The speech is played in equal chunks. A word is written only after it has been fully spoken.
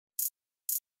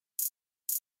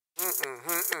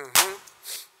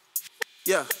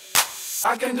Yeah.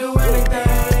 I can do anything.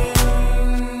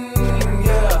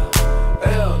 Yeah.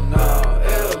 Hell no.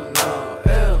 Hell no.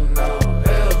 Hell no.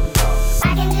 Hell no.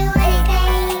 I can do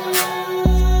anything.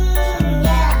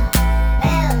 Yeah.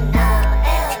 Hell no. Hell no.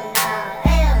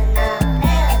 Hell no.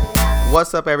 Hell no.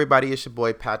 What's up, everybody? It's your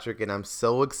boy Patrick, and I'm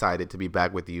so excited to be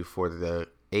back with you for the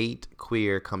 8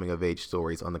 queer coming-of-age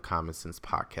stories on the Common Sense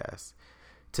podcast.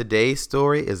 Today's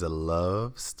story is a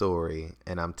love story,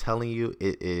 and I'm telling you,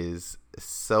 it is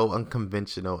so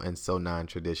unconventional and so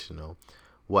non-traditional.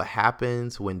 What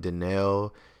happens when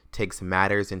Danelle takes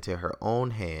matters into her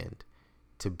own hand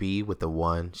to be with the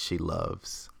one she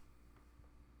loves?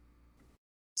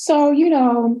 So,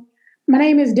 my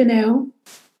name is Danelle.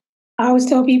 I always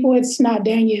tell people it's not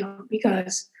Danielle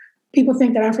because people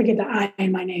think that I forget the I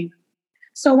in my name.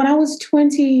 So when I was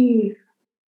 23,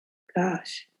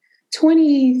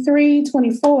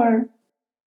 24,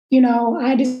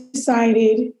 I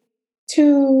decided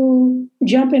to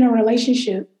jump in a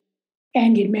relationship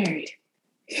and get married.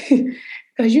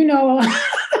 Because,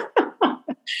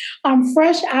 I'm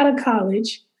fresh out of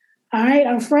college. All right.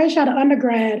 I'm fresh out of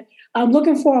undergrad. I'm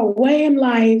looking for a way in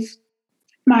life.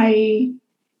 And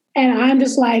I'm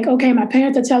just like, okay, my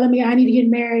parents are telling me I need to get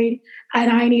married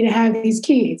and I need to have these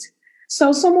kids.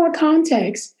 So some more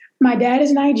context. My dad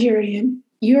is Nigerian,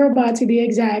 Yoruba to be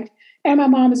exact, and my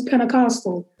mom is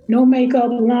Pentecostal. No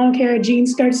makeup, long hair,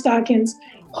 jeans, skirt, stockings,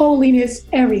 holiness,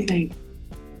 everything.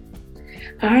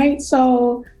 All right,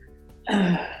 so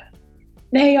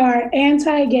they are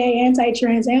anti-gay,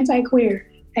 anti-trans, anti-queer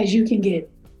as you can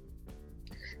get.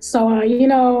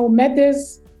 So, met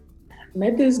this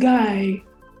guy.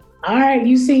 All right,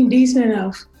 you seem decent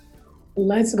enough.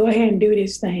 Let's go ahead and do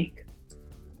this thing.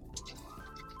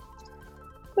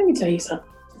 Let me tell you something.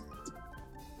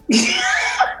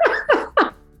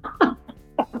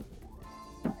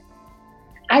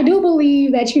 I do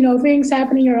believe that, things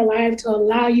happen in your life to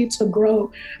allow you to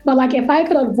grow. But if I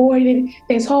could avoid it,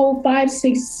 this whole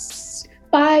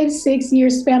 5-6 year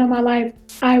span of my life,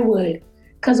 I would.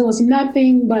 Because it was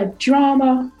nothing but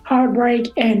drama,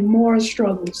 heartbreak, and more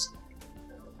struggles.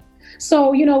 So,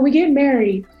 we get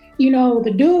married.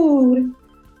 The dude,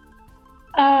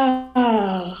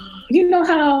 you know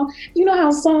how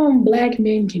some black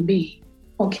men can be,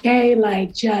 okay?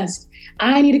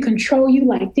 I need to control you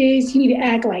like this. You need to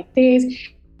act like this.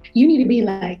 You need to be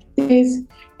like this,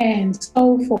 and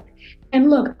so forth. And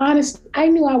look, honestly, I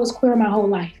knew I was queer my whole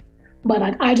life, but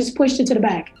I just pushed it to the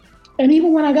back. And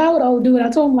even when I got with old dude,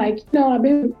 I told him I've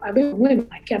been with women,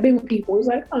 I've been with people. He was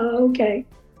like, oh, okay.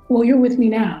 Well, you're with me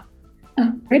now.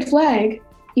 Red flag,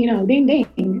 ding,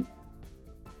 ding.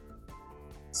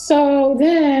 So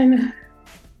then,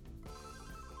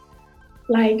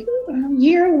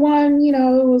 year one,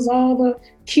 it was all the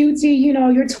cutesy,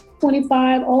 you're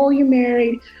 25, oh, you're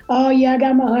married. Oh, yeah, I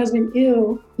got my husband.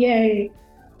 Ew, yay.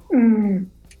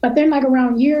 But then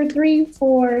around year 3,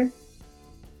 4,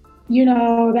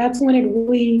 that's when I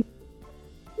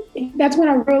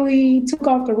really took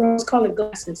off the rose-colored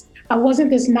glasses. I wasn't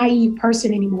this naive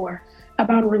person anymore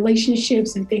about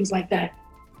relationships and things like that.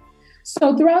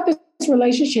 So throughout this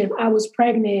relationship, I was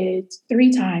pregnant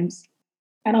 3 times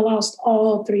and I lost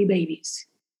all 3 babies.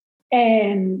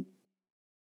 And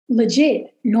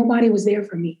legit, nobody was there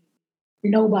for me.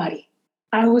 Nobody.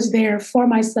 I was there for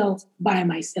myself, by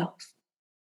myself.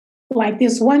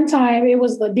 This one time, it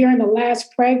was during the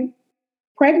last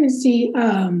pregnancy,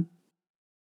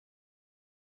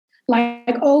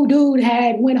 old dude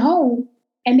had went home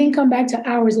and then come back to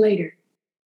hours later.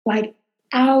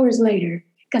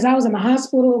 Because I was in the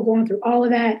hospital going through all of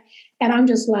that. And I'm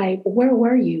just like, where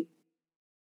were you?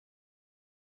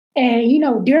 And,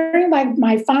 during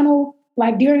my final,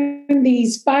 during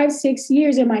these 5-6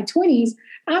 years in my 20s,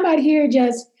 I'm out here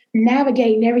just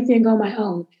navigating everything on my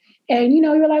own. And,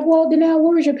 you're like, well, Danelle,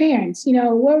 where was your parents?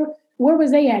 Where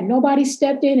was they at? Nobody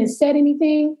stepped in and said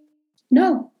anything?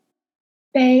 No,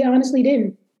 they honestly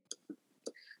didn't.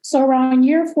 So around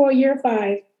year 4, year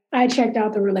 5, I checked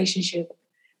out the relationship.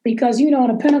 Because, in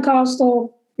a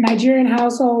Pentecostal Nigerian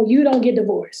household, you don't get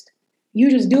divorced.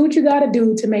 You just do what you got to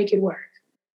do to make it work.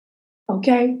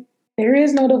 Okay? There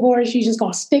is no divorce. You're just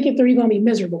going to stick it through. You're going to be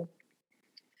miserable.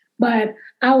 But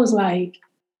I was like,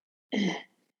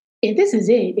 if this is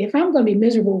it, if I'm going to be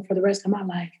miserable for the rest of my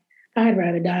life, I'd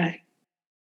rather die.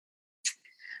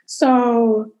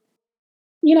 So,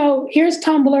 here's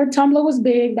Tumblr. Tumblr was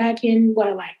big back in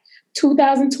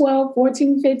 2012,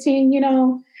 14,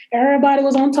 15, Everybody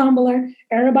was on Tumblr.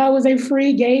 Everybody was a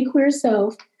free gay queer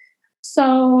self.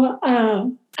 So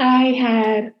I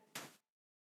had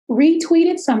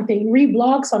retweeted something,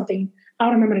 reblogged something I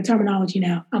don't remember the terminology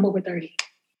now. I'm over 30.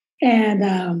 And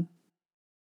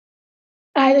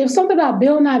it was something about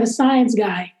Bill Nye the Science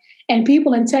Guy. And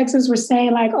people in Texas were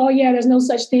saying like, oh yeah, there's no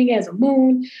such thing as a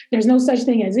moon. There's no such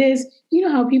thing as this. You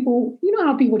know how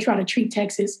people try to treat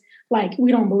Texas like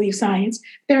we don't believe science.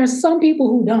 There are some people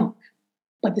who don't,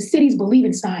 but the cities believe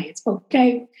in science,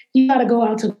 okay? You got to go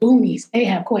out to the boonies. They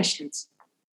have questions.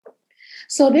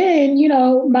 So then,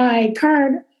 my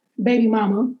current baby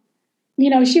mama,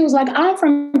 she was like, I'm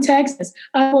from Texas.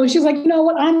 She was like, you know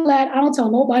what? I'm glad I don't tell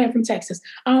nobody I'm from Texas.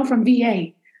 I'm from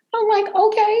VA. I'm like,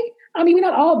 okay. I mean, we're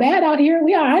not all bad out here.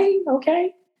 We all right,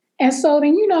 okay? And so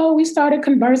then, we started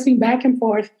conversing back and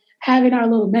forth, having our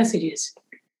little messages.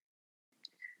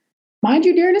 Mind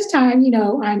you, during this time,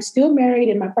 I'm still married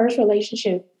in my first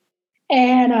relationship.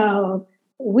 And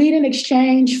we didn't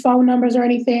exchange phone numbers or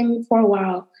anything for a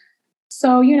while.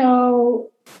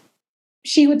 So,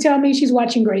 she would tell me she's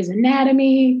watching Grey's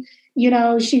Anatomy,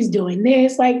 she's doing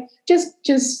this, like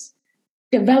just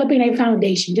developing a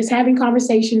foundation, just having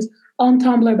conversations on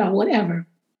Tumblr about whatever.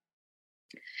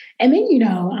 And then,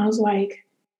 I was like,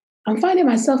 I'm finding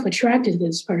myself attracted to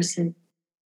this person.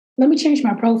 Let me change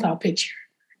my profile picture.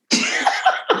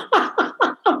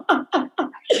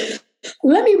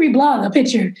 Let me reblog a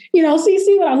picture,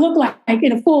 see what I look like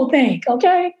in a full thing,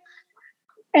 okay?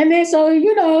 And then,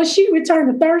 so, she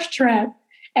returned the thirst trap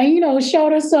and,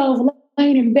 showed herself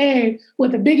laying in bed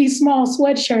with a Biggie Small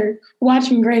sweatshirt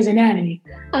watching Grey's Anatomy.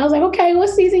 I was like, okay, what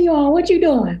season you on? What you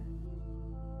doing?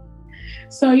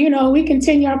 So, we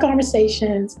continue our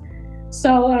conversations.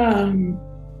 So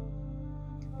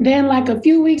then like a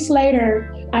few weeks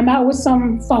later, I'm out with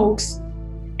some folks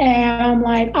and I'm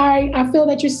like, all right, I feel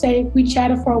that you're safe. We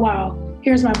chatted for a while.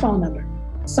 Here's my phone number.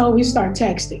 So we start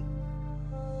texting.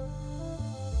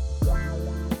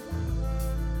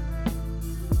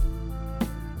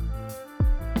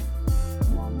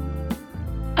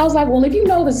 I was like, well, if you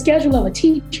know the schedule of a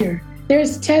teacher,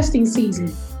 there's testing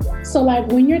season. So like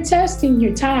when you're testing,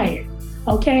 you're tired,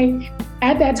 okay?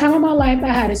 At that time of my life, I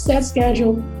had a set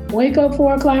schedule, wake up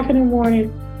 4 o'clock in the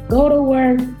morning, go to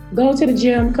work, go to the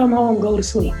gym, come home, go to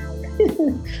sleep.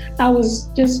 I was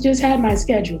just had my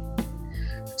schedule.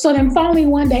 So then finally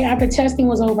one day after testing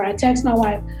was over, I text my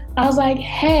wife. I was like,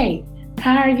 hey,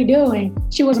 how are you doing?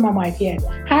 She wasn't my wife yet.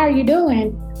 How are you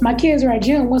doing? My kids are at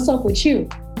gym. What's up with you?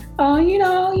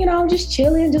 I'm just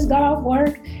chilling, just got off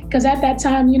work. Because at that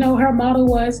time, her motto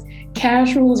was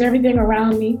cash rules everything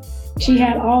around me. She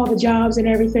had all the jobs and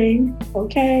everything,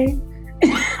 okay?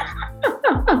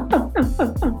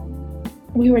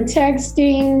 We were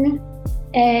texting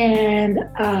and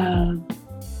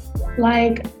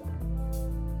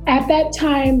at that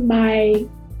time, my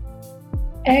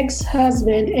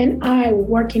ex-husband and I were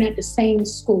working at the same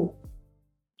school.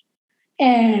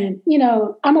 And,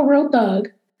 I'm a real thug.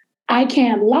 I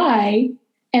can't lie.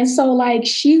 And so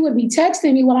she would be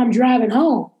texting me while I'm driving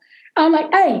home. I'm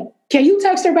like, hey, can you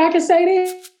text her back and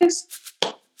say this?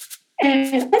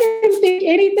 And I didn't think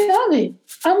anything of it.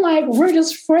 I'm like, we're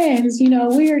just friends,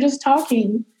 we are just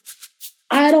talking.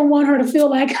 I don't want her to feel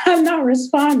like I'm not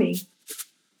responding.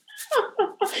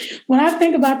 When I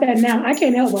think about that now, I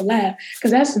can't help but laugh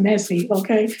because that's messy,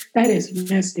 okay? That is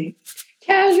messy.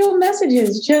 Casual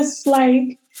messages, just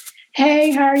like,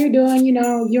 hey, how are you doing?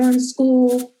 You're in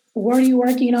school. What are you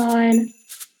working on?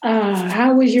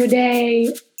 How was your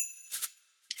day?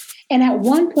 And at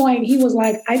one point, he was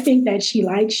like, I think that she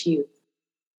likes you.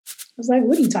 I was like,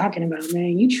 what are you talking about,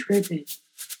 man? You tripping.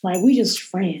 Like, we just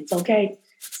friends, okay?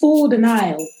 Full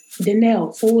denial.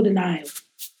 Danelle, full denial.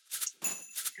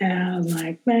 And I was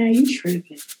like, man, you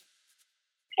tripping.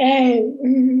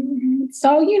 And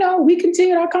so, we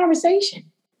continued our conversation.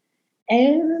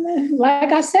 And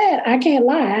like I said, I can't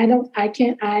lie.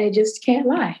 I just can't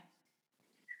lie.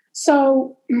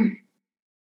 So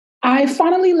I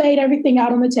finally laid everything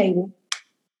out on the table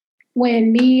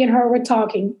when me and her were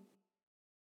talking.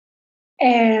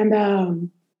 And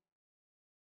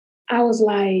I was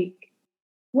like,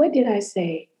 what did I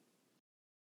say?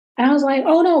 And I was like,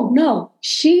 oh, no,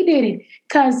 she didn't.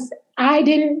 Because I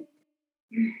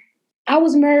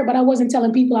was married, but I wasn't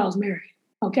telling people I was married.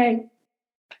 Okay.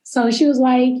 So she was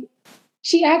like,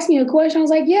 she asked me a question. I was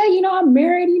like, yeah, I'm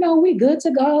married. We good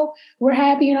to go. We're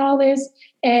happy and all this.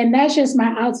 And that's just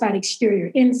my outside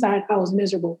exterior. Inside, I was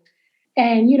miserable.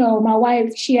 And, my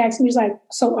wife, she asked me, she's like,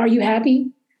 so are you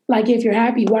happy? Like, if you're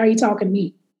happy, why are you talking to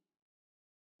me?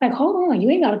 Like, hold on. You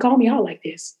ain't got to call me out like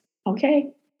this. Okay.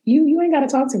 You ain't got to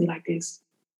talk to me like this.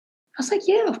 I was like,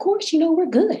 yeah, of course, we're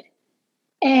good.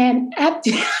 And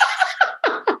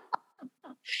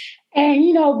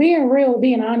and, being real,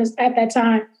 being honest, at that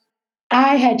time,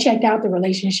 I had checked out the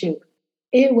relationship.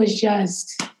 it was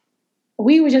just,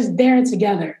 we were just there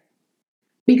together.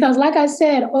 Because like I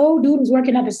said, old dude was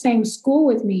working at the same school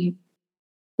with me,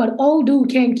 but old dude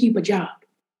can't keep a job.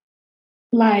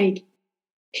 Like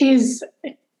it's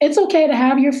okay to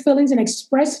have your feelings and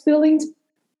express feelings,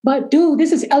 but dude,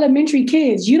 this is elementary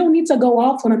kids. You don't need to go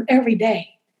off on them every day.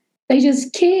 They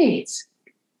just kids.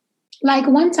 Like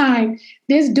one time,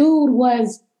 this dude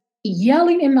was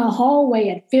yelling in the hallway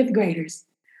at fifth graders.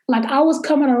 Like I was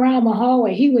coming around the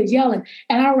hallway, he was yelling,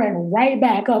 and I ran right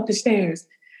back up the stairs.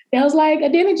 There was like,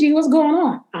 Adeniji, what's going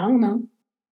on? I don't know.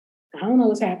 I don't know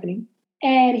what's happening.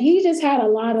 And he just had a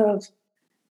lot of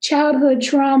childhood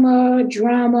trauma,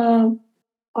 drama,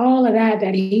 all of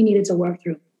that he needed to work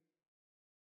through.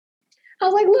 I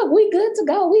was like, look, we good to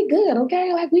go. We good,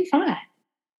 okay? Like, we fine.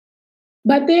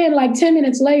 But then like 10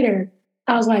 minutes later,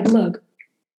 I was like, look,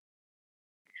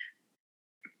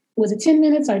 was it 10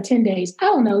 minutes or 10 days? I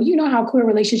don't know. You know how queer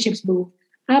relationships move.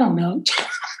 I don't know.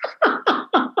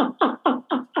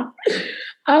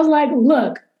 I was like,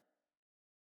 look,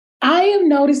 I am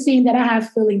noticing that I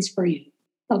have feelings for you,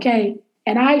 okay?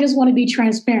 And I just want to be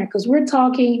transparent because we're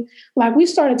talking, like we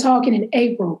started talking in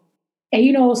April. And,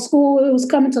 you know, school, it was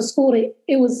coming to school.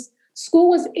 School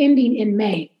was ending in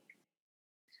May.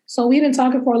 So we've been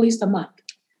talking for at least a month.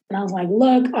 And I was like,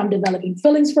 look, I'm developing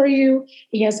feelings for you.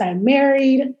 Yes, I'm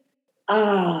married.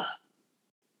 At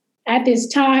this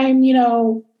time, you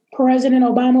know, President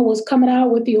Obama was coming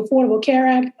out with the Affordable Care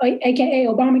Act, AKA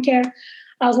Obamacare.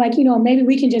 I was like, you know, maybe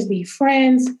we can just be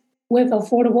friends with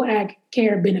Affordable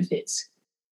Care benefits.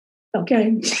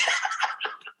 Okay.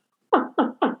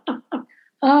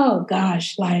 Oh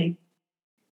gosh, like.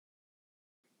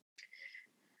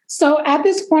 So at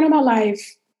this point in my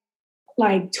life,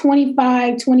 like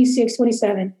 25, 26,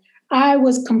 27, I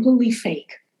was completely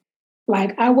fake.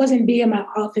 Like I wasn't being my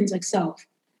authentic self.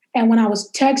 And when I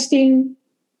was texting,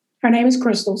 her name is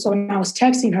Crystal. So when I was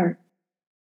texting her,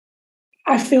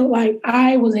 I felt like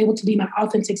I was able to be my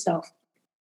authentic self.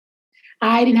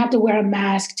 I didn't have to wear a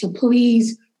mask to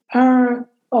please her,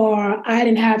 or I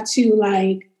didn't have to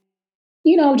like,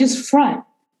 you know, just front.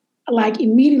 Like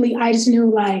immediately I just knew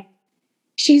like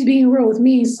she's being real with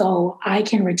me, so I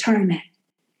can return that.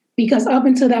 Because up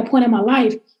until that point in my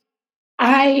life,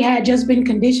 I had just been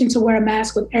conditioned to wear a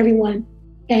mask with everyone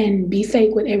and be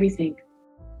fake with everything.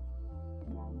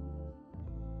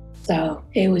 So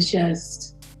it was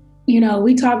just, you know,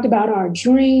 we talked about our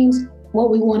dreams, what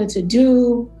we wanted to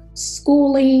do,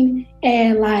 schooling,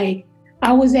 and like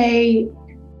I was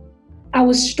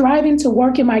striving to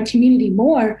work in my community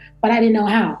more, but I didn't know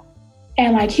how.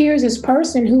 And like, here's this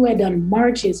person who had done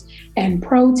marches and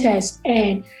protests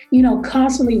and, you know,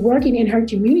 constantly working in her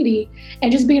community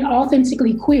and just being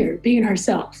authentically queer, being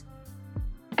herself.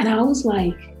 And I was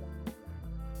like,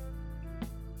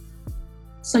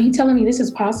 so you telling me this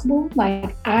is possible?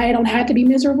 Like, I don't have to be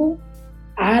miserable?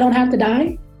 I don't have to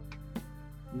die?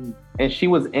 And she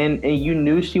was and you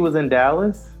knew she was in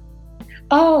Dallas?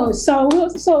 Oh, so we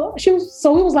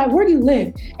was like, where do you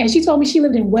live? And she told me she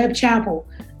lived in Webb Chapel.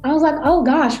 I was like, oh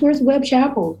gosh, where's Webb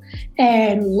Chapel?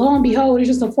 And lo and behold, it's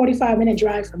just a 45-minute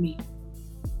drive for me.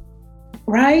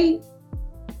 Right?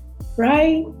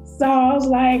 So I was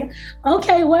like,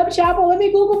 okay, Webb Chapel, let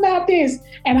me Google map this.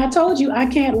 And I told you, I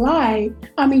can't lie.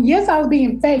 I mean, yes, I was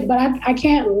being fake, but I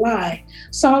can't lie.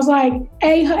 So I was like,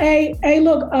 hey,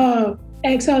 look,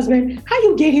 ex-husband, how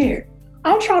you get here?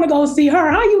 I'm trying to go see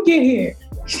her. How you get here?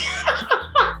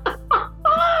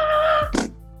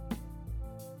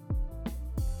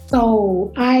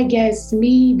 So I guess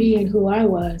me being who I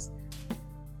was,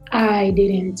 I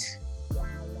didn't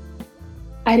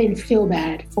feel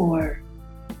bad for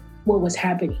what was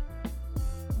happening.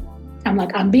 I'm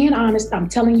like, I'm being honest. I'm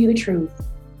telling you the truth.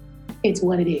 It's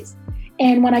what it is.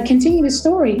 And when I continue the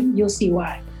story, you'll see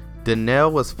why.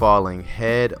 Danelle was falling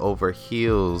head over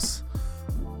heels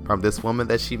from this woman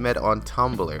that she met on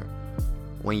Tumblr.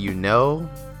 When you know,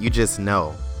 you just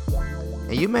know.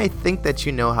 And you may think that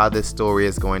you know how this story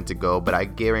is going to go, but I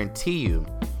guarantee you,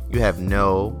 you have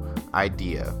no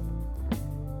idea.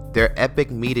 Their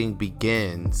epic meeting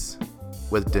begins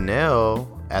with Danelle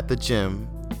at the gym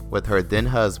with her then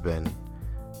husband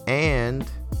and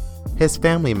his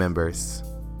family members.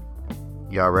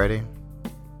 Y'all ready?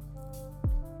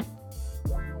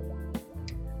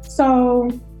 So,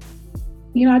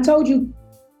 you know, I told you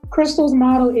Crystal's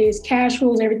model is cash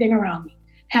rules everything around me.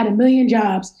 Had 1 million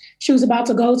jobs. She was about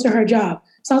to go to her job.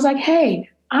 So I was like, hey,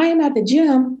 I am at the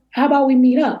gym. How about we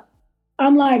meet up?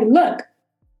 I'm like, look,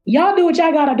 y'all do what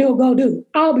y'all gotta do, go do.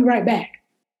 I'll be right back,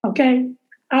 okay?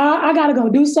 I gotta go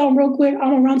do something real quick.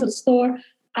 I'm gonna run to the store.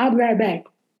 I'll be right back.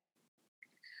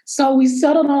 So we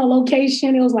settled on a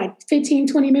location. It was like 15,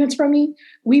 20 minutes from me.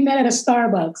 We met at a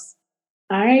Starbucks.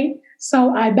 All right.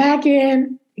 So I back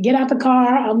in, get out the car.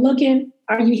 I'm looking,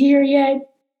 are you here yet?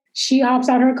 She hops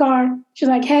out her car. She's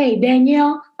like, hey,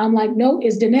 Danielle. I'm like, no,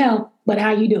 it's Danelle, but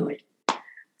how you doing?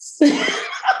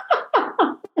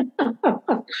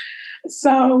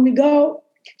 So we go.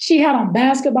 She had on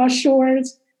basketball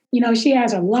shorts. She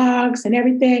has her locks and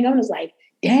everything. I'm just like,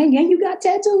 dang, yeah, you got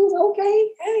tattoos? Okay,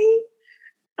 hey.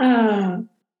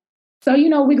 So,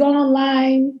 we go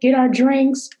online, get our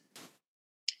drinks,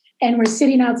 and we're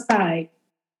sitting outside.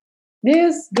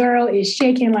 This girl is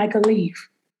shaking like a leaf.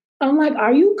 I'm like,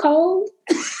 are you cold?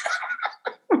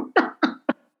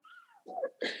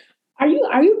 Are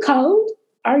you cold?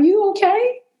 Are you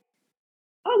okay?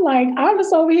 I'm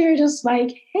just over here just like,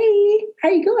 hey, how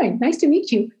you going? Nice to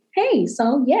meet you. Hey,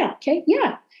 so yeah, okay,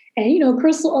 yeah. And,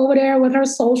 Crystal over there with her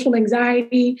social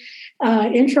anxiety,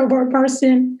 introvert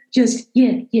person, just,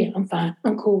 yeah, I'm fine.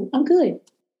 I'm cool. I'm good.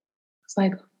 It's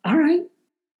like, all right.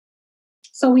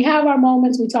 So we have our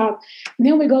moments, we talk, and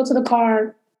then we go to the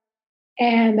car.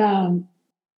 And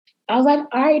I was like,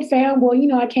 all right, fam, well,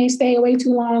 I can't stay away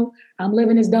too long. I'm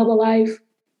living this double life.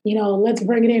 Let's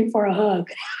bring it in for a hug.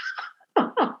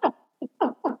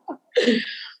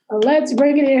 Let's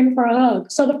bring it in for a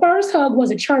hug. So the first hug was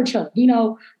a church hug,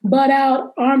 butt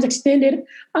out, arms extended.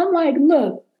 I'm like,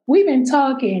 look, we've been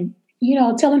talking,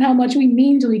 telling how much we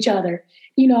mean to each other.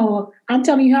 I'm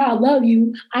telling you how I love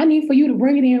you. I need for you to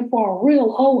bring it in for a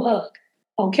real whole hug,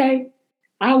 okay?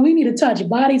 We need to touch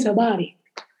body to body.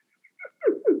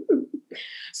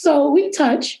 So we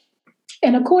touch,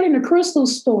 and according to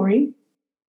Crystal's story,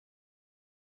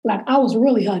 like I was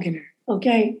really hugging her,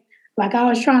 okay? Like I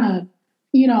was trying to,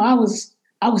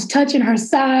 I was touching her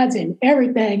sides and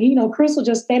everything. Crystal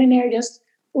just standing there just,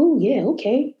 oh yeah,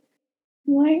 okay.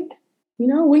 I'm like,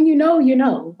 when you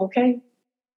know, okay?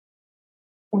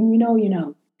 When you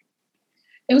know.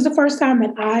 It was the first time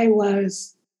that I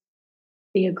was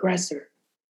the aggressor.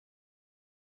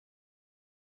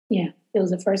 Yeah, it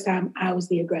was the first time I was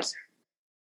the aggressor.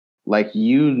 Like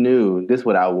you knew this is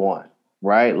what I want,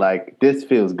 right? Like this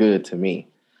feels good to me.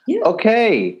 Yeah.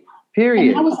 Okay, period.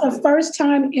 And that was the first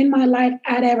time in my life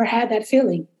I'd ever had that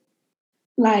feeling.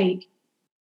 Like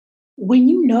when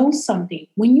you know something,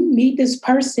 when you meet this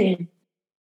person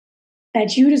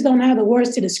that you just don't have the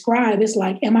words to describe, it's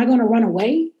like, am I going to run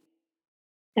away?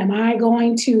 Am I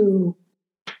going to,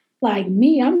 like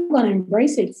me, I'm going to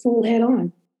embrace it full head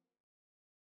on.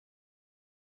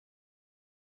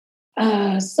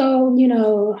 So,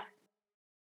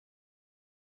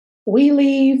 we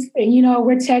leave and,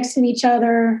 we're texting each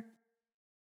other.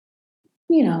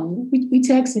 We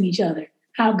texting each other.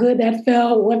 How good that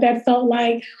felt, what that felt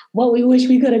like, what we wish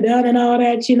we could have done and all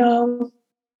that,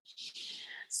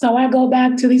 So I go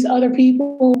back to these other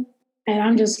people and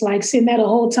I'm just like sitting there the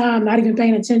whole time, not even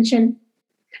paying attention.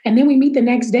 And then we meet the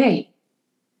next day.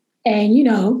 And you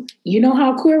know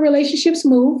how queer relationships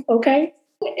move, okay?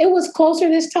 It was closer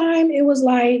this time. It was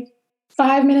like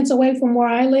 5 minutes away from where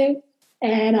I live.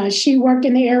 And she worked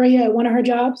in the area at one of her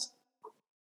jobs.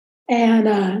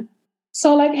 And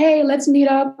so like, hey, let's meet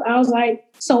up. I was like,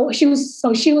 so she was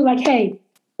like, hey,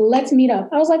 let's meet up.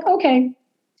 I was like, okay.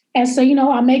 And so,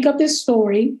 I make up this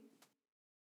story,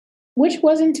 which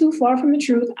wasn't too far from the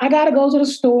truth. I got to go to the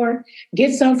store,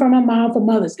 get some for my mom for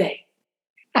Mother's Day.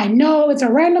 I know it's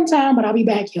a random time, but I'll be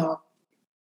back, y'all.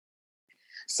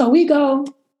 So we go,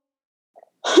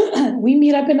 we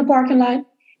meet up in the parking lot,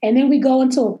 and then we go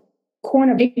into a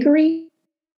corner bakery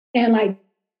and like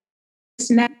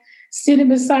snack, sitting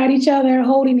beside each other,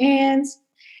 holding hands.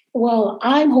 Well,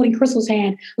 I'm holding Crystal's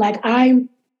hand, like I'm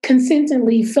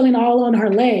consistently feeling all on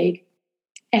her leg.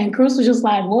 And Crystal's just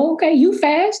like, well, okay, you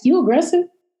fast, you aggressive.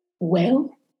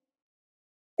 Well.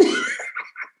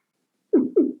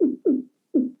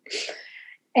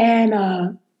 And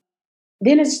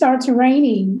then it starts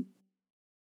raining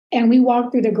and we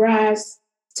walk through the grass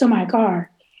to my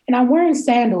car. And I'm wearing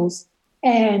sandals.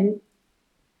 And,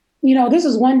 this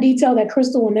is one detail that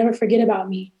Crystal will never forget about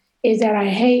me, is that I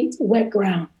hate wet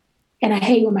ground. And I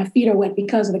hate when my feet are wet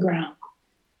because of the ground.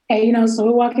 And, so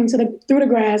we're walking through the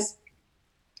grass,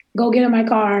 go get in my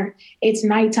car. It's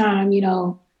nighttime,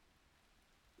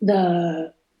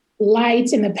 the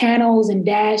lights and the panels and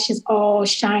dash is all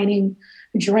shining.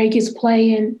 Drake is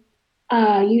playing.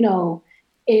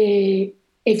 If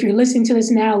you're listening to this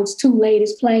now, it's too late.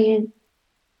 It's playing.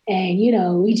 And,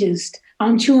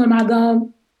 I'm chewing my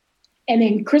gum. And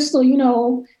then Crystal,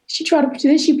 she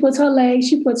puts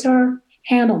her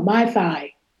hand on my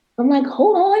thigh. I'm like,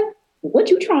 hold on.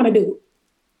 What you trying to do?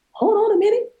 Hold on a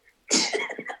minute.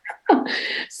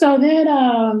 So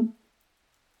then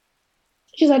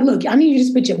she's like, look, I need you to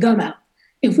spit your gum out.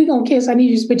 If we gonna kiss, I need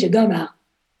you to spit your gum out.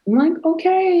 I'm like,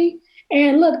 okay.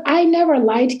 And look, I never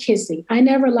liked kissing. I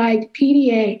never liked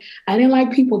PDA. I didn't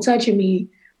like people touching me.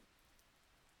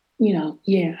 You know,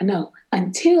 yeah, I know.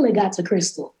 Until it got to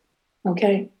Crystal.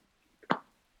 Okay.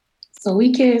 So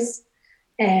we kiss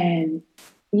and,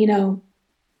 you know,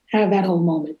 have that whole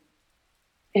moment.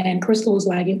 And Crystal was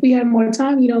like, if we had more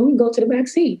time, you know, we can go to the back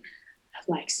seat. I was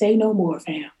like, say no more,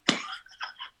 fam.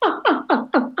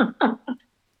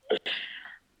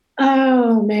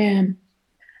 Oh, man.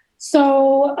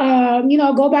 So, you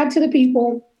know, go back to the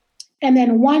people. And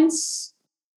then once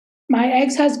my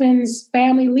ex-husband's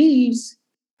family leaves,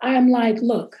 I'm like,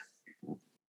 look,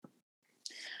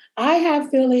 I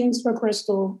have feelings for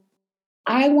Crystal.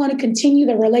 I want to continue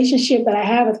the relationship that I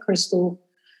have with Crystal.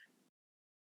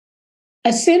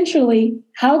 Essentially,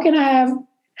 how can I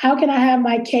have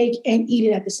my cake and eat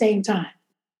it at the same time?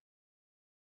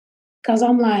 Because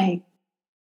I'm like,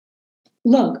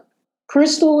 look,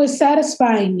 Crystal is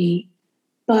satisfying me,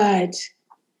 but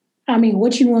I mean,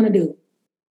 what you want to do?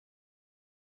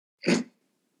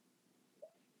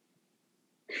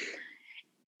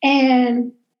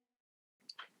 And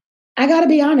I got to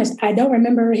be honest, I don't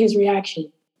remember his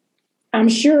reaction. I'm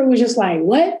sure it was just like,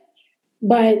 what?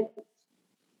 But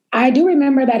I do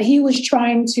remember that he was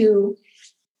trying to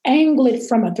angle it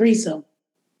from a threesome.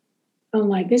 I'm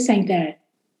like, this ain't that.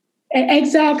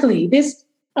 Exactly.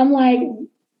 I'm like.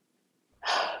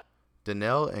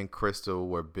 Danelle and Crystal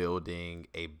were building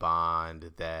a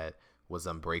bond that was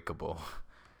unbreakable.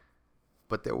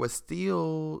 But there was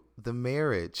still the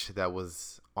marriage that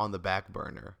was on the back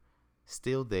burner,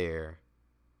 still there,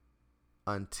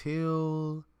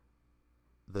 until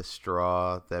the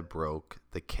straw that broke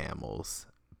the camel's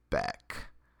back.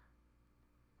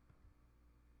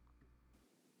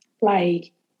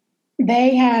 Like,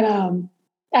 they had,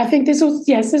 I think this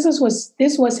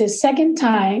was his second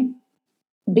time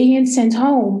being sent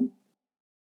home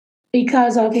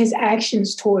because of his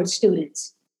actions towards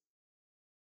students.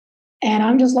 And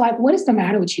I'm just like, what is the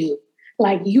matter with you?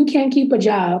 Like, you can't keep a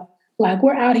job. Like,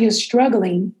 we're out here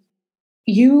struggling.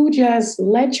 You just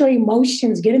let your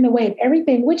emotions get in the way of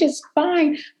everything, which is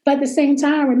fine. But at the same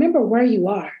time, remember where you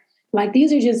are. Like,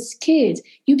 these are just kids.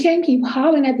 You can't keep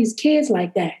hollering at these kids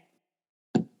like that.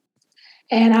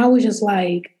 And I was just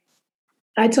like,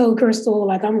 I told Crystal,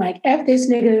 like, I'm like, F this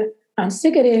nigga. I'm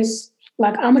sick of this.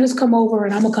 Like, I'm going to just come over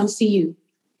and I'm going to come see you.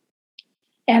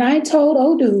 And I told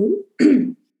old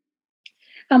dude,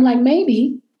 I'm like,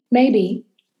 maybe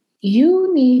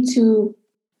you need to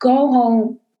go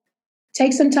home,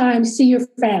 take some time, see your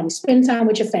family, spend time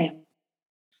with your family.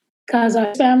 Because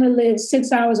our family lives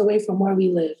 6 hours away from where we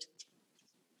lived.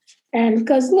 And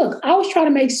because, look, I was trying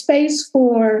to make space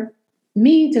for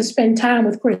me to spend time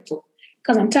with Crystal.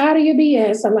 Because I'm tired of your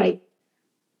BS. I'm like,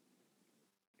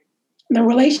 the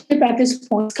relationship at this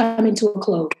point is coming to a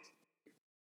close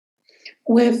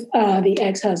with the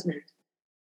ex-husband.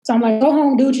 So I'm like, go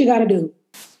home, do what you got to do.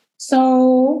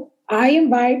 So I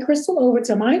invite Crystal over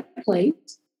to my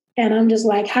place, and I'm just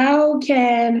like, how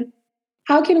can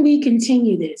we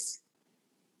continue this?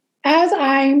 As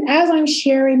I'm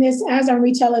sharing this, as I'm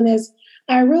retelling this,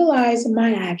 I realize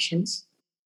my actions.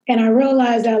 And I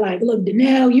realized that, like, look,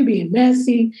 Danelle, you being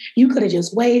messy. You could have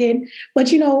just waited.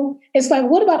 But, you know, it's like,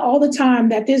 what about all the time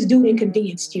that this dude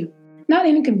inconvenienced you? Not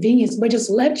inconvenienced, but just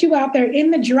left you out there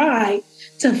in the dry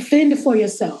to fend for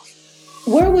yourself.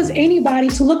 Where was anybody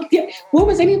to look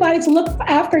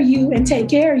after you and take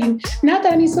care of you? Not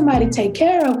that I need somebody to take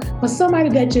care of, but somebody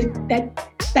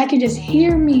that can just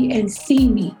hear me and see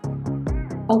me.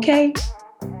 Okay?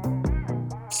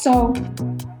 So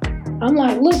I'm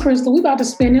like, look, Crystal, we about to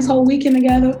spend this whole weekend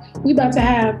together. We about to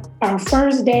have our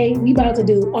first day. We about to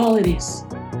do all of this.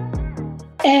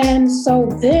 And so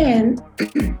then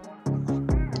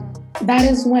that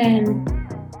is when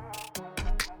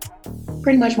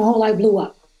pretty much my whole life blew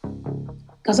up.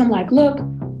 Because I'm like, look,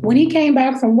 when he came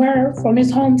back from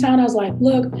his hometown, I was like,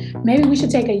 look, maybe we should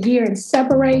take a year and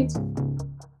separate.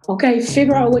 Okay,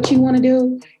 figure out what you want to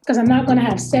do. Because I'm not going to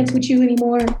have sex with you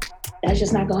anymore. That's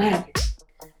just not going to happen.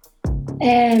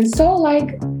 And so,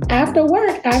 like, after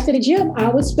work, after the gym, I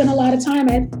would spend a lot of time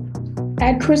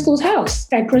at Crystal's house,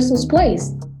 at Crystal's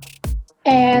place.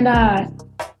 And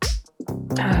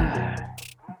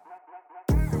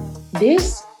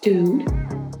this dude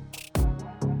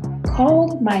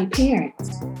called my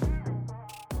parents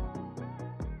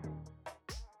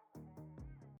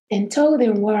and told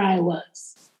them where I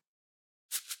was.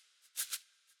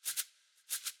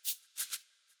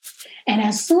 And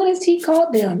as soon as he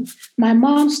called them, my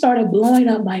mom started blowing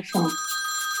up my phone.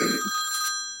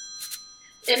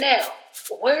 Danelle,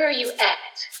 where are you at?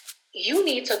 You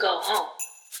need to go home.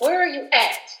 Where are you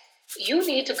at? You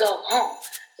need to go home.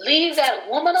 Leave that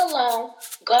woman alone.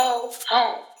 Go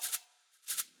home.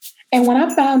 And when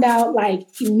I found out, like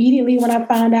immediately when I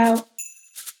found out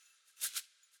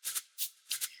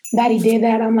that he did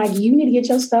that, I'm like, you need to get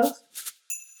your stuff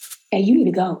and you need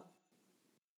to go.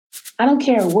 I don't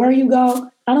care where you go.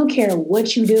 I don't care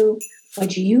what you do,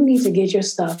 but you need to get your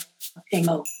stuff and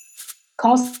go.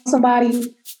 Call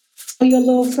somebody, tell your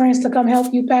little friends to come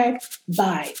help you pack.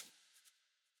 Bye.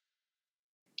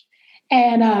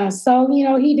 And so, you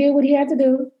know, he did what he had to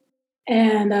do.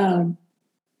 And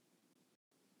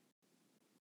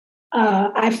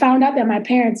I found out that my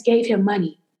parents gave him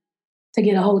money to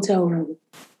get a hotel room.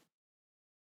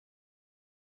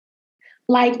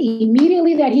 Like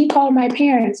immediately that he called my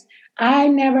parents, I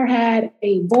never had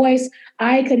a voice.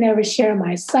 I could never share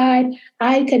my side.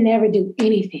 I could never do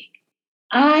anything.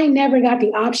 I never got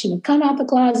the option to come out the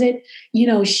closet, you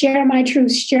know, share my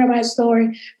truth, share my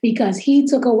story, because he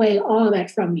took away all that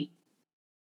from me.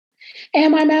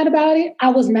 Am I mad about it? I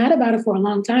was mad about it for a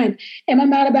long time. Am I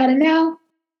mad about it now?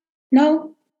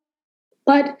 No.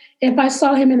 But if I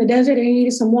saw him in the desert and he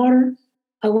needed some water,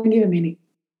 I wouldn't give him any.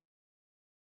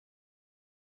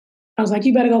 I was like,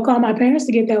 you better go call my parents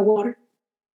to get that water.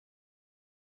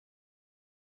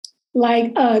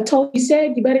 Like Toby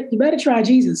said, you better try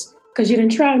Jesus. Because you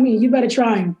didn't try me, you better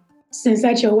try him, since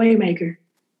that's your way maker.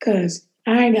 Because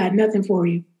I ain't got nothing for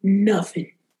you.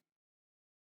 Nothing.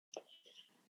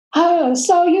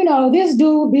 So, you know, this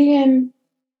dude being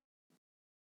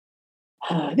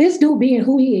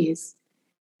who he is,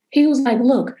 he was like,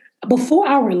 look, before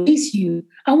I release you,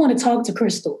 I want to talk to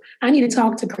Crystal. I need to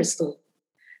talk to Crystal.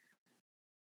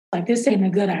 Like, this ain't a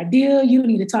good idea. You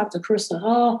need to talk to Crystal.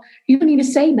 Oh, you don't need to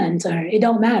say nothing to her. It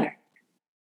don't matter.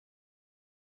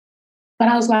 But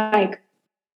I was like,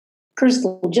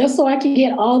 Crystal, just so I can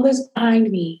get all this behind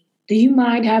me, do you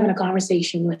mind having a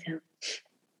conversation with him?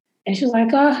 And she was like,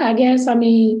 oh, I guess, I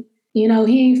mean, you know,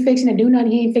 he ain't fixing to do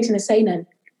nothing. He ain't fixing to say nothing.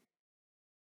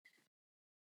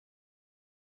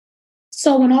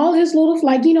 So when all his little,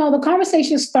 like, you know, the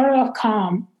conversation started off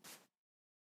calm.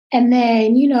 And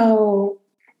then, you know,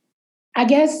 I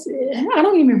guess, I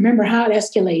don't even remember how it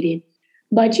escalated.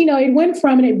 But, you know, it went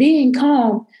from it being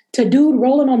calm to dude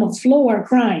rolling on the floor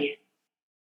crying.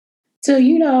 To,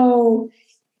 you know,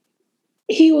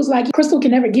 he was like, Crystal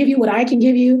can never give you what I can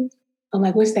give you. I'm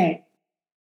like, what's that?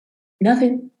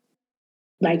 Nothing.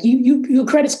 Like, your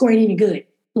credit score ain't even good.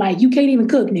 Like, you can't even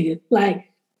cook, nigga.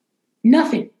 Like,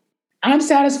 nothing. I'm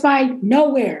satisfied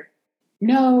nowhere.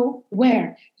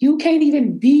 Nowhere. You can't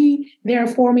even be there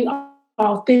for me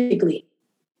authentically.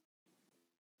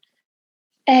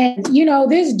 And, you know,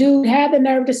 this dude had the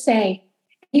nerve to say,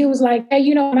 he was like, hey,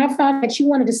 you know, when I found that you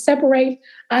wanted to separate,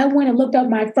 I went and looked up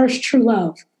my first true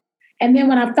love. And then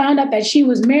when I found out that she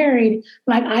was married,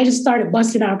 like, I just started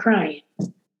busting out crying.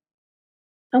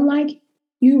 I'm like,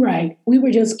 you right. We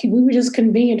were just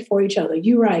convenient for each other.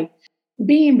 You right.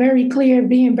 Being very clear,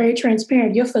 being very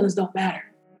transparent, your feelings don't matter.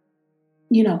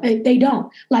 You know, they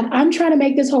don't. Like, I'm trying to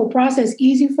make this whole process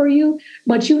easy for you,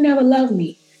 but you never loved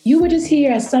me. You were just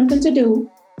here as something to do,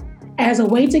 as a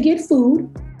way to get food,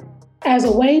 as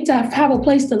a way to have a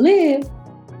place to live,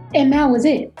 and that was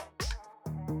it.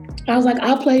 I was like,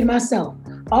 I played myself.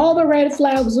 All the red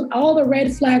flags were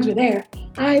there.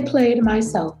 I played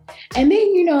myself. And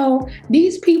then, you know,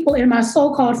 these people in my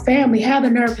so-called family have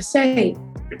the nerve to say,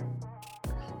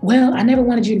 well, I never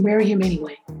wanted you to marry him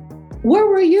anyway. Where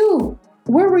were you?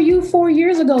 Where were you 4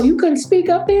 years ago? You couldn't speak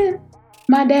up then?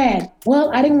 My dad,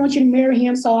 well, I didn't want you to marry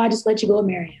him, so I just let you go and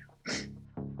marry him.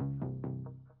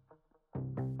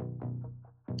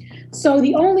 So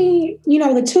the only, you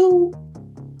know, the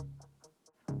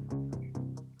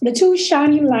two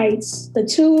shining lights, the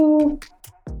two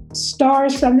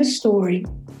stars from the story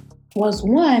was,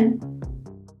 one,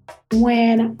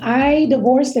 when I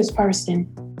divorced this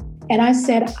person and I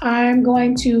said, I'm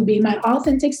going to be my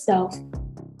authentic self.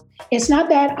 It's not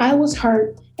that I was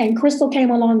hurt and Crystal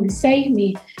came along and saved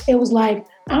me. It was like,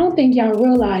 I don't think y'all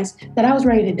realize that I was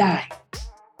ready to die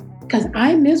because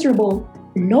I'm miserable.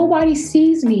 Nobody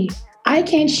sees me. I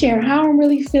can't share how I'm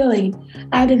really feeling.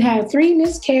 I done had 3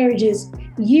 miscarriages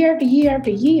year after year after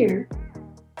year.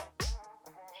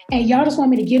 And y'all just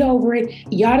want me to get over it.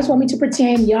 Y'all just want me to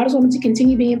pretend. Y'all just want me to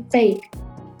continue being fake.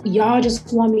 Y'all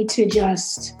just want me to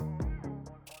just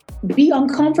be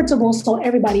uncomfortable so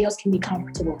everybody else can be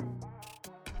comfortable.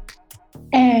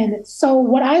 And so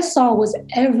what I saw was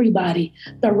everybody.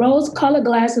 The rose-colored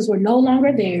glasses were no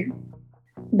longer there.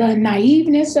 The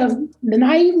naiveness of the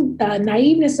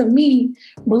naiveness of me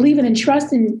believing and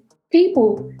trusting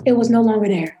people, it was no longer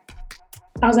there.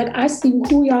 I was like, I see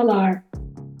who y'all are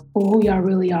or who y'all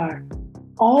really are.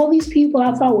 All these people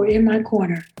I thought were in my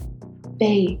corner,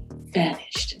 they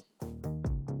vanished.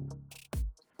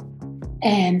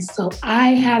 And so I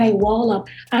had a wall up.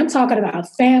 I'm talking about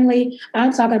family.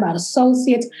 I'm talking about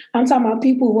associates. I'm talking about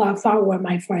people who I thought were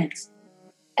my friends.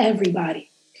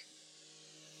 Everybody.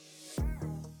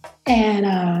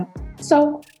 And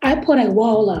so I put a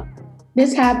wall up.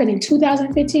 This happened in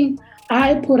 2015.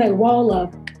 I put a wall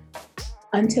up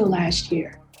until last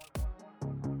year.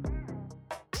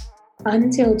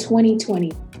 Until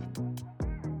 2020.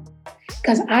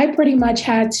 Because I pretty much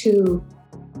had to,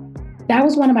 that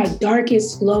was one of my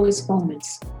darkest, lowest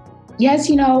moments. Yes,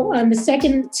 the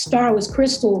second star was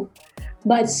Crystal,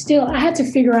 but still I had to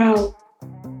figure out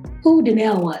who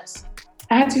Danelle was.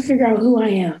 I had to figure out who I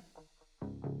am.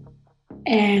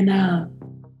 And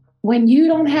when you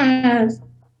don't have,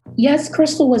 yes,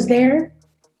 Crystal was there,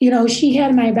 she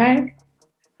had my back,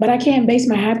 but I can't base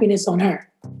my happiness on her.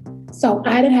 So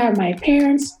I didn't have my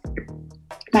parents.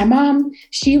 My mom,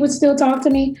 she would still talk to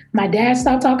me. My dad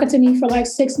stopped talking to me for like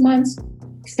 6 months.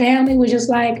 Family was just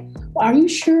like, are you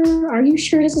sure? Are you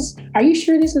sure this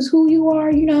is who you are?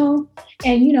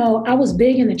 And I was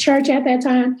big in the church at that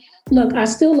time. Look, I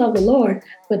still love the Lord,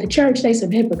 but the church, they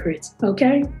some hypocrites,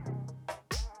 okay?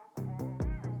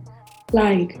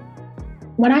 Like,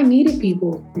 when I needed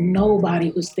people,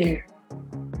 nobody was there.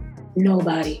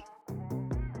 Nobody.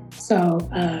 So,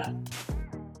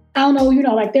 I don't know,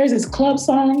 like there's this club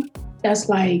song that's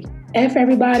like, F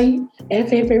everybody,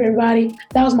 F everybody.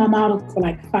 That was my motto for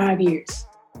like 5 years.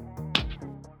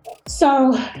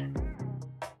 So,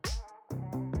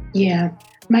 yeah,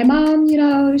 my mom,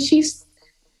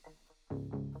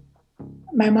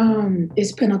 my mom,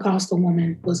 this Pentecostal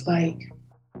woman, was like,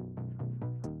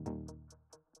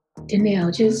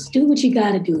 Danelle, just do what you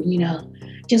gotta do,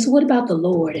 Just what about the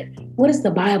Lord? And what does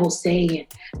the Bible say? And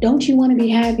don't you want to be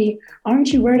happy?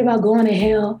 Aren't you worried about going to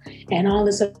hell and all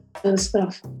this other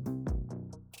stuff?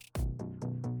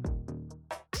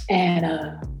 And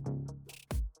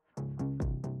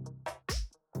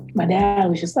my dad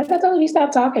was just like, I told you,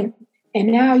 stop talking. And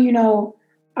now,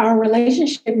 our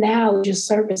relationship now is just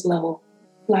surface level.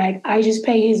 Like, I just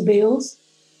pay his bills.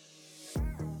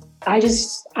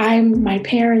 I'm my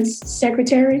parents'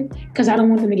 secretary because I don't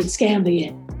want them to get scammed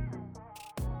again.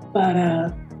 But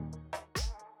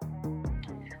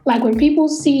like when people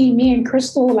see me and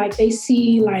Crystal, like they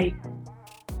see like,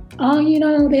 oh,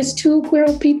 there's two queer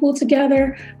people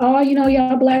together. Oh,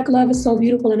 y'all Black love is so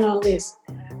beautiful and all this.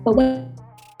 But what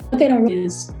they don't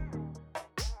realize is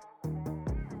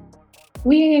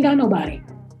we ain't got nobody.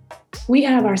 We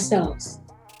have ourselves.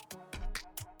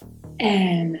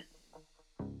 And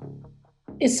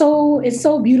it's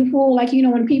so beautiful. Like,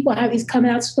 when people have these coming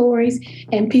out stories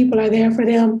and people are there for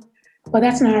them, but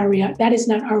that is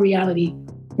not our reality.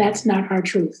 That's not our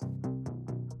truth.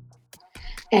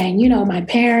 And, my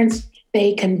parents,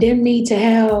 they condemned me to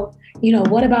hell.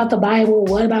 What about the Bible?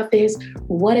 What about this?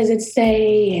 What does it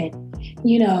say? And,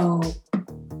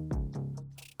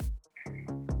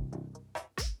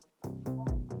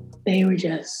 they were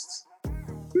just,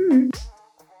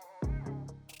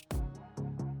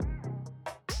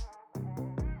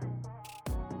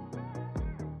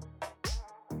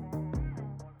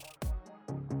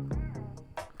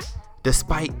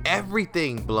 Despite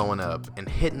everything blowing up and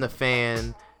hitting the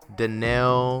fan,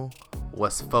 Danelle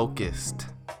was focused.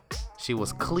 She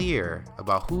was clear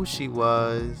about who she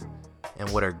was and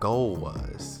what her goal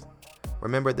was.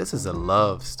 Remember, this is a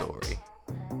love story,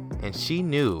 and she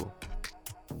knew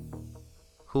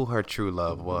who her true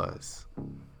love was.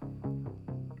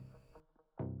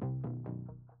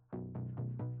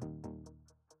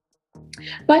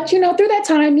 But, through that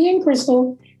time, me and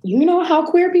Crystal, how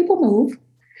queer people move.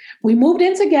 We moved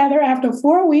in together after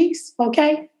 4 weeks,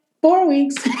 okay? 4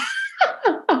 weeks.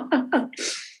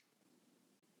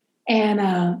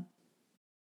 And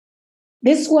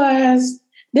this was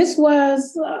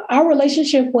our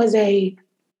relationship was a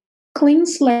clean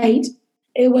slate.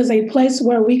 It was a place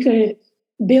where we could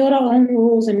build our own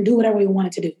rules and do whatever we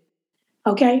wanted to do.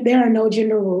 Okay? There are no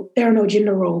gender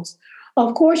roles.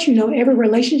 Of course, every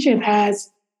relationship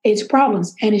has its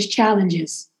problems and its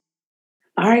challenges.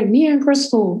 All right, me and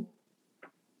Crystal,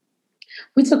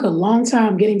 we took a long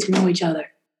time getting to know each other.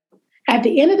 At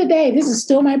the end of the day, this is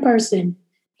still my person.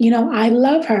 I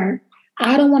love her.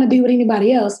 I don't want to be with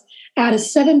anybody else. Out of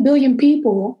 7 billion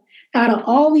people, out of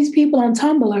all these people on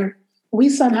Tumblr, we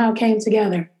somehow came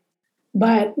together.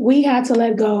 But we had to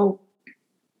let go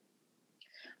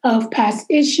of past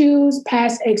issues,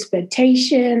 past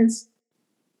expectations,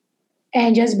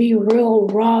 and just be real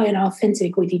raw and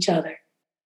authentic with each other.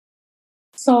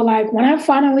 So like when I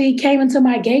finally came into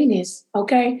my gayness,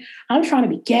 okay, I'm trying to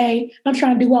be gay. I'm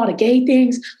trying to do all the gay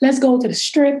things. Let's go to the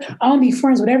strip. I want to be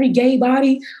friends with every gay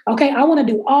body. Okay, I want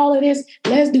to do all of this.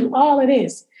 Let's do all of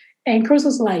this. And Chris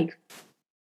was like,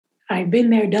 I've been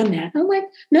there, done that. I'm like,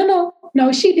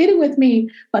 no, she did it with me.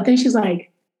 But then she's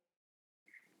like,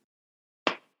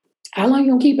 how long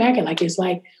you gonna keep acting like this?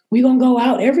 Like, we gonna go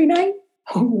out every night?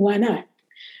 Why not?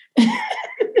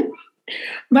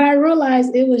 But I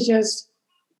realized it was just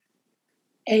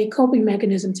a coping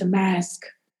mechanism to mask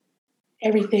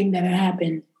everything that had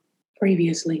happened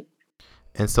previously.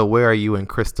 And so where are you and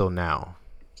Crystal now?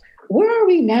 Where are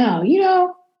we now? You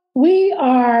know, we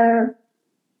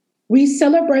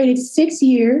celebrated 6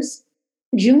 years,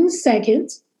 June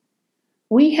 2nd.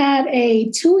 We have a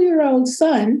 2-year-old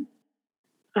son.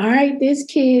 All right, this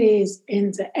kid is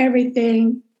into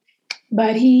everything,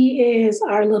 but he is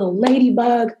our little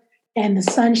ladybug and the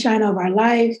sunshine of our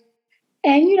life.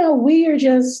 And, you know, we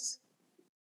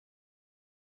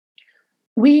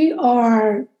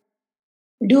are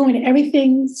doing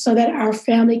everything so that our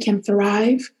family can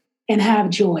thrive and have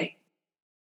joy.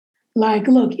 Like,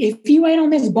 look, if you ain't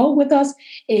on this boat with us,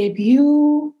 if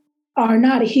you are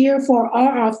not here for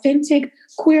our authentic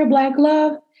queer Black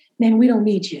love, then we don't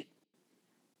need you.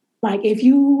 Like, if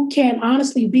you can't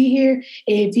honestly be here,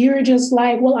 if you're just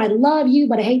like, well, I love you,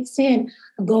 but I hate sin,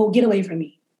 go get away from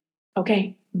me.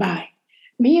 Okay, bye.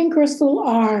 Me and Crystal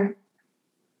are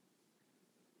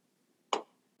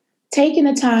taking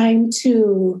the time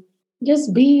to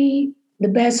just be the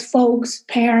best folks,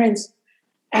 parents,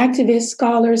 activists,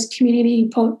 scholars, community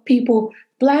people,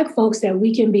 Black folks that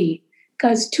we can be.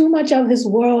 Because too much of this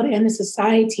world and the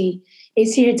society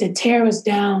is here to tear us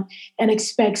down and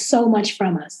expect so much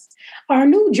from us. Our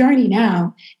new journey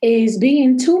now is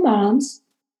being 2 moms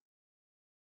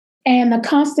and the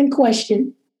constant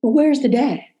question, where's the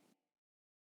dad?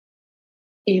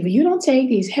 If you don't take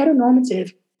these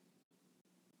heteronormative,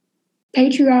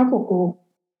 patriarchal,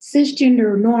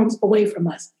 cisgender norms away from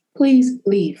us, please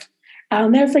leave. I'll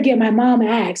never forget my mom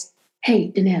asked,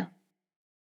 hey, Danelle,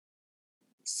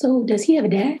 so does he have a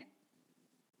dad?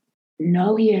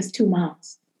 No, he has 2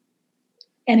 moms.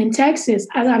 And in Texas,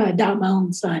 I got to adopt my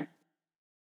own son.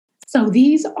 So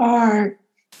these are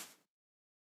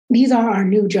our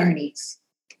new journeys.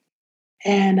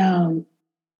 And,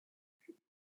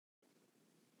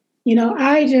 you know,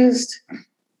 I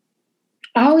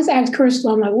always ask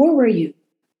Crystal, I'm like, where were you?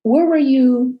 Where were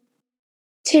you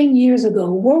 10 years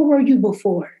ago? Where were you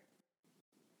before?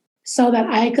 So that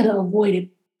I could have avoided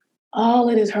all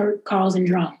of this hurt, cause, and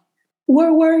drama.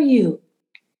 Where were you?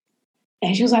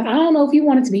 And she was like, I don't know if you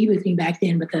wanted to be with me back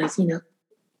then because, you know,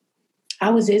 I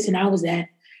was this and I was that.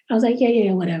 I was like,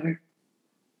 yeah, whatever.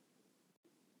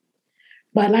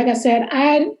 But like I said,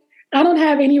 I don't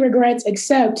have any regrets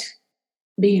except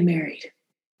being married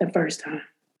the first time.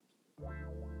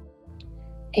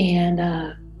 And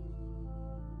I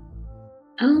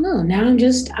don't know. Now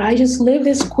I just live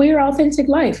this queer, authentic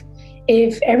life.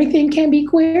 If everything can be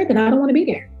queer, then I don't want to be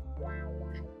there.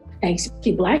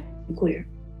 Especially Black and queer.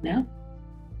 No,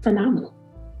 phenomenal.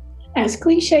 As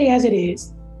cliche as it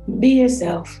is, be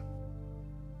yourself.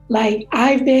 Like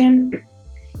I've been,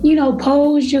 you know,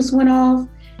 Pose just went off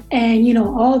and, you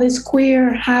know, all this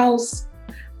queer house,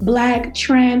 Black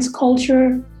trans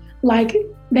culture, like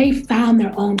they found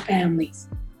their own families.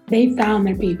 They found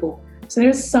their people. So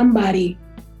there's somebody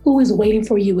who is waiting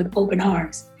for you with open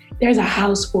arms. There's a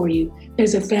house for you.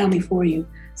 There's a family for you.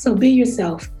 So be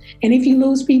yourself. And if you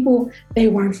lose people, they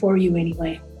weren't for you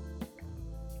anyway.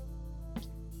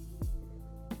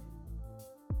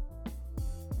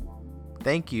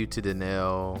 Thank you to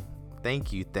Danelle.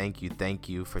 Thank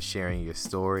you for sharing your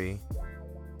story.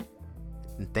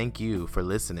 And thank you for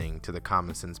listening to the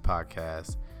Common Sense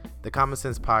Podcast. The Common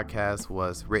Sense Podcast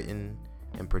was written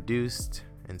and produced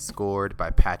and scored by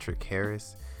Patrick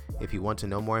Harris. If you want to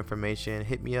know more information,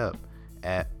 hit me up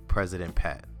at President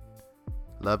Pat.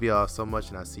 Love y'all so much,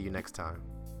 and I'll see you next time.